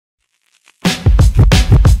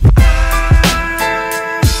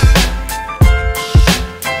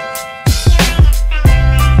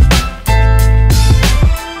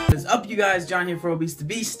guys, John here for Obese to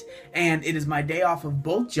Beast, and it is my day off of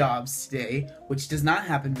both jobs today, which does not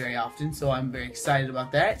happen very often, so I'm very excited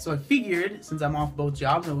about that. So I figured, since I'm off both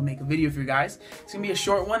jobs, I will make a video for you guys. It's going to be a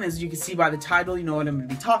short one. As you can see by the title, you know what I'm going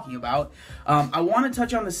to be talking about. I want to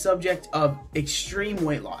touch on the subject of extreme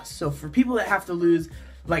weight loss. So for people that have to lose,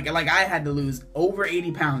 like I had to lose over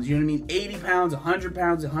 80 pounds, you know what I mean? 80 pounds, 100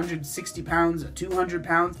 pounds, 160 pounds, 200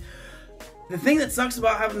 pounds. The thing that sucks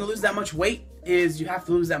about having to lose that much weight is you have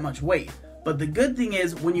to lose that much weight. But the good thing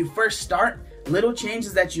is, when you first start, little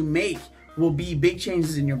changes that you make will be big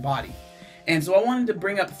changes in your body. And so I wanted to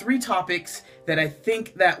bring up three topics that I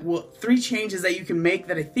think three changes that you can make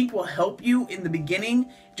that I think will help you in the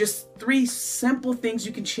beginning. Just three simple things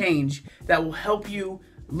you can change that will help you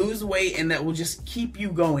lose weight and that will just keep you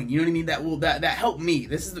going. You know what I mean? That helped me.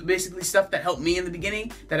 This is basically stuff that helped me in the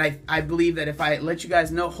beginning that I believe that if I let you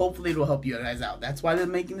guys know, hopefully it will help you guys out. That's why I'm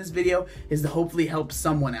making this video, is to hopefully help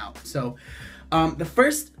someone out. So the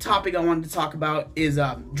first topic I wanted to talk about is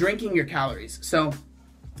drinking your calories. So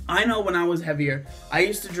I know when I was heavier, I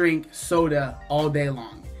used to drink soda all day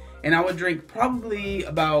long, and I would drink probably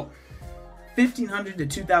about 1,500 to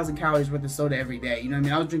 2,000 calories worth of soda every day. You know what I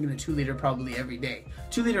mean? I was drinking a 2 liter probably every day.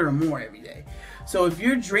 2 liter or more every day. So if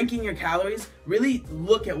you're drinking your calories, really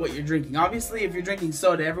look at what you're drinking. Obviously, if you're drinking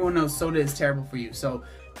soda, everyone knows soda is terrible for you. So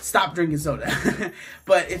stop drinking soda.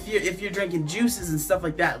 But if you're drinking juices and stuff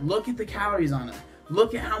like that, look at the calories on them.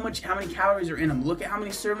 Look at how many calories are in them. Look at how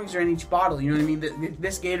many servings are in each bottle. You know what I mean?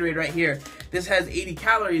 This Gatorade right here, this has 80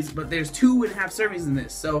 calories, but there's 2.5 servings in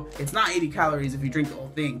this. So it's not 80 calories if you drink the whole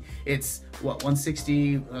thing. It's, what,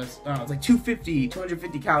 160, it's like 250,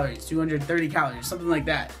 250 calories, 230 calories, something like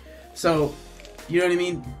that. So, you know what I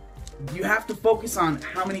mean? You have to focus on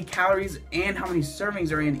how many calories and how many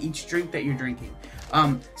servings are in each drink that you're drinking.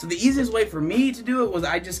 So the easiest way for me to do it was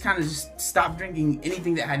I just kind of stopped drinking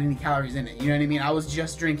anything that had any calories in it. You know what I mean? I was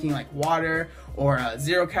just drinking like water or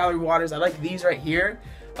 0-calorie waters. I like these right here.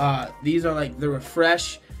 These are like the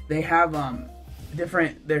Refresh. They have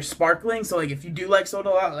they're sparkling. So like if you do like soda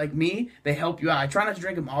a lot like me, they help you out. I try not to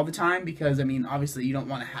drink them all the time because, I mean, obviously you don't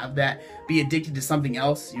want to have that, be addicted to something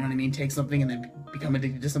else. You know what I mean? Take something and then become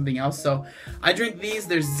addicted to something else. So I drink these.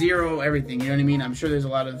 There's zero everything. You know what I mean? I'm sure there's a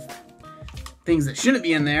lot of things that shouldn't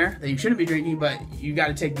be in there, that you shouldn't be drinking, but you got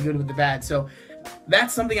to take the good with the bad. So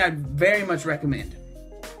that's something I very much recommend.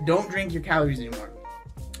 Don't drink your calories anymore.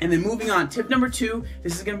 And then moving on, tip number 2,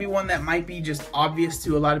 this is going to be one that might be just obvious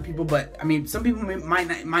to a lot of people, but I mean, some people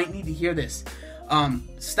might need to hear this.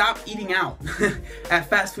 Stop eating out at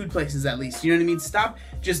fast food places, at least. You know what I mean? Stop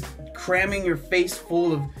just cramming your face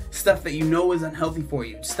full of stuff that you know is unhealthy for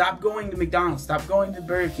you. Stop going to McDonald's. Stop going to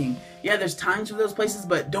Burger King. Yeah, there's times for those places,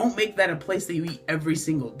 but don't make that a place that you eat every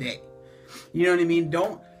single day. You know what I mean?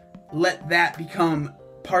 Don't let that become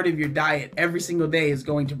part of your diet every single day, is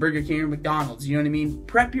going to Burger King or McDonald's. You know what I mean?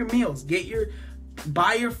 Prep your meals.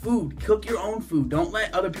 Buy your food. Cook your own food. Don't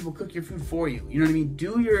let other people cook your food for you. You know what I mean?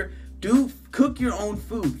 Cook your own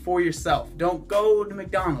food for yourself. Don't go to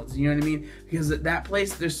McDonald's, you know what I mean? Because at that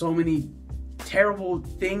place, there's so many terrible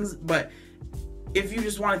things, but if you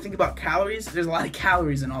just want to think about calories, there's a lot of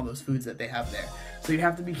calories in all those foods that they have there. So you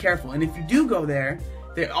have to be careful. And if you do go there,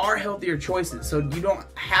 there are healthier choices. So you don't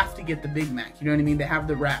have to get the Big Mac, you know what I mean? They have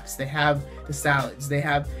the wraps, they have the salads, they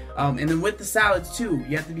have, and then with the salads too,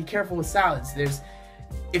 you have to be careful with salads.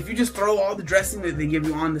 If you just throw all the dressing that they give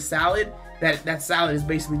you on the salad, that salad is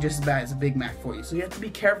basically just as bad as a Big Mac for you. So you have to be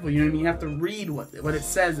careful, you know what I mean? You have to read what it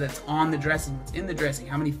says that's on the dressing, what's in the dressing,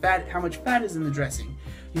 how much fat is in the dressing.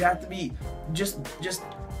 You have to be, just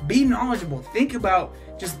be knowledgeable. Think about,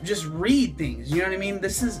 just read things, you know what I mean?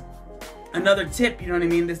 This is another tip, you know what I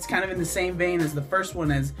mean, that's kind of in the same vein as the first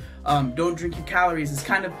one, as don't drink your calories. It's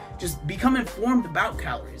kind of just become informed about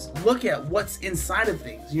calories. Look at what's inside of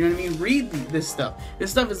things, you know what I mean? Read this stuff. This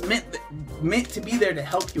stuff is meant to be there to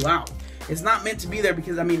help you out. It's not meant to be there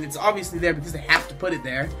because, I mean, it's obviously there because they have to put it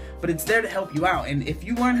there, but it's there to help you out. And if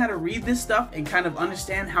you learn how to read this stuff and kind of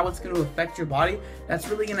understand how it's going to affect your body, that's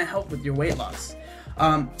really going to help with your weight loss.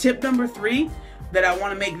 Tip number 3 that I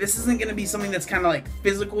want to make, this isn't going to be something that's kind of like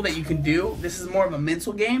physical that you can do. This is more of a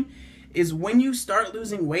mental game, is when you start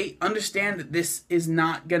losing weight, understand that this is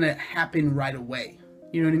not going to happen right away.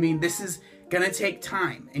 You know what I mean? This is going to take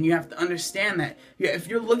time, and you have to understand that. If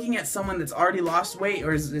you're looking at someone that's already lost weight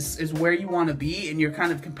or is where you want to be, and you're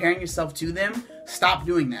kind of comparing yourself to them, stop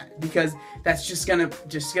doing that, because that's just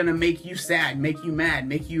gonna make you sad, make you mad,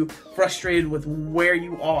 make you frustrated with where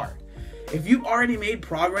you are. If you've already made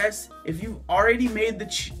progress, if you've already made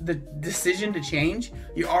the decision to change,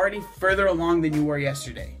 you're already further along than you were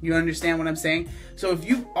yesterday. You understand what I'm saying? So if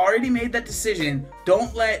you've already made that decision,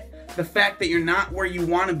 don't let the fact that you're not where you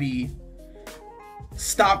want to be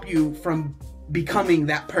stop you from becoming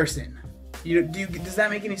that person. Does that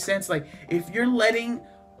make any sense? Like, if you're letting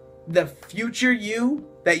the future you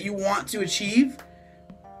that you want to achieve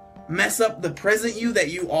mess up the present you that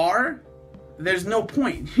you are, there's no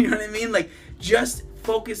point. You know what I mean? Like, just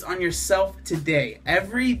focus on yourself today.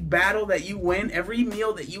 Every battle that you win, every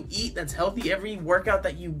meal that you eat that's healthy, every workout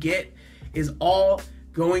that you get is all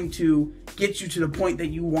going to get you to the point that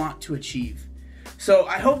you want to achieve. So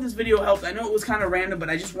I hope this video helped. I know it was kind of random, but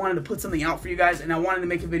I just wanted to put something out for you guys, and I wanted to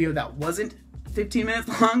make a video that wasn't 15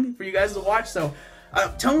 minutes long for you guys to watch. So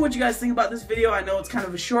tell me what you guys think about this video. I know it's kind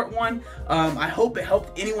of a short one. I hope it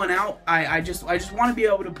helped anyone out. I just want to be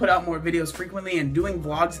able to put out more videos frequently, and doing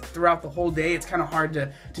vlogs throughout the whole day, it's kind of hard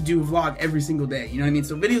to do a vlog every single day. You know what I mean?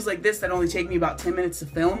 So videos like this that only take me about 10 minutes to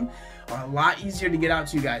film are a lot easier to get out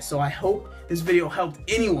to you guys. So I hope this video helped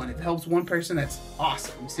anyone. If it helps one person, that's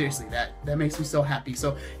awesome. Seriously, that makes me so happy.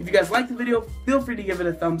 So if you guys like the video, feel free to give it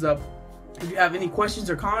a thumbs up. If you have any questions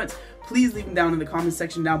or comments, please leave them down in the comment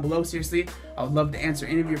section down below. Seriously, I would love to answer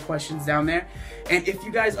any of your questions down there. And if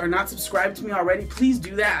you guys are not subscribed to me already, please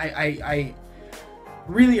do that. I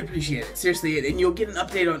really appreciate it. Seriously, and you'll get an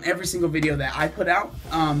update on every single video that I put out.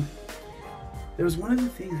 There was one other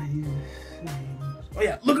thing I needed to say. Oh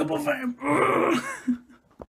yeah, look up over him.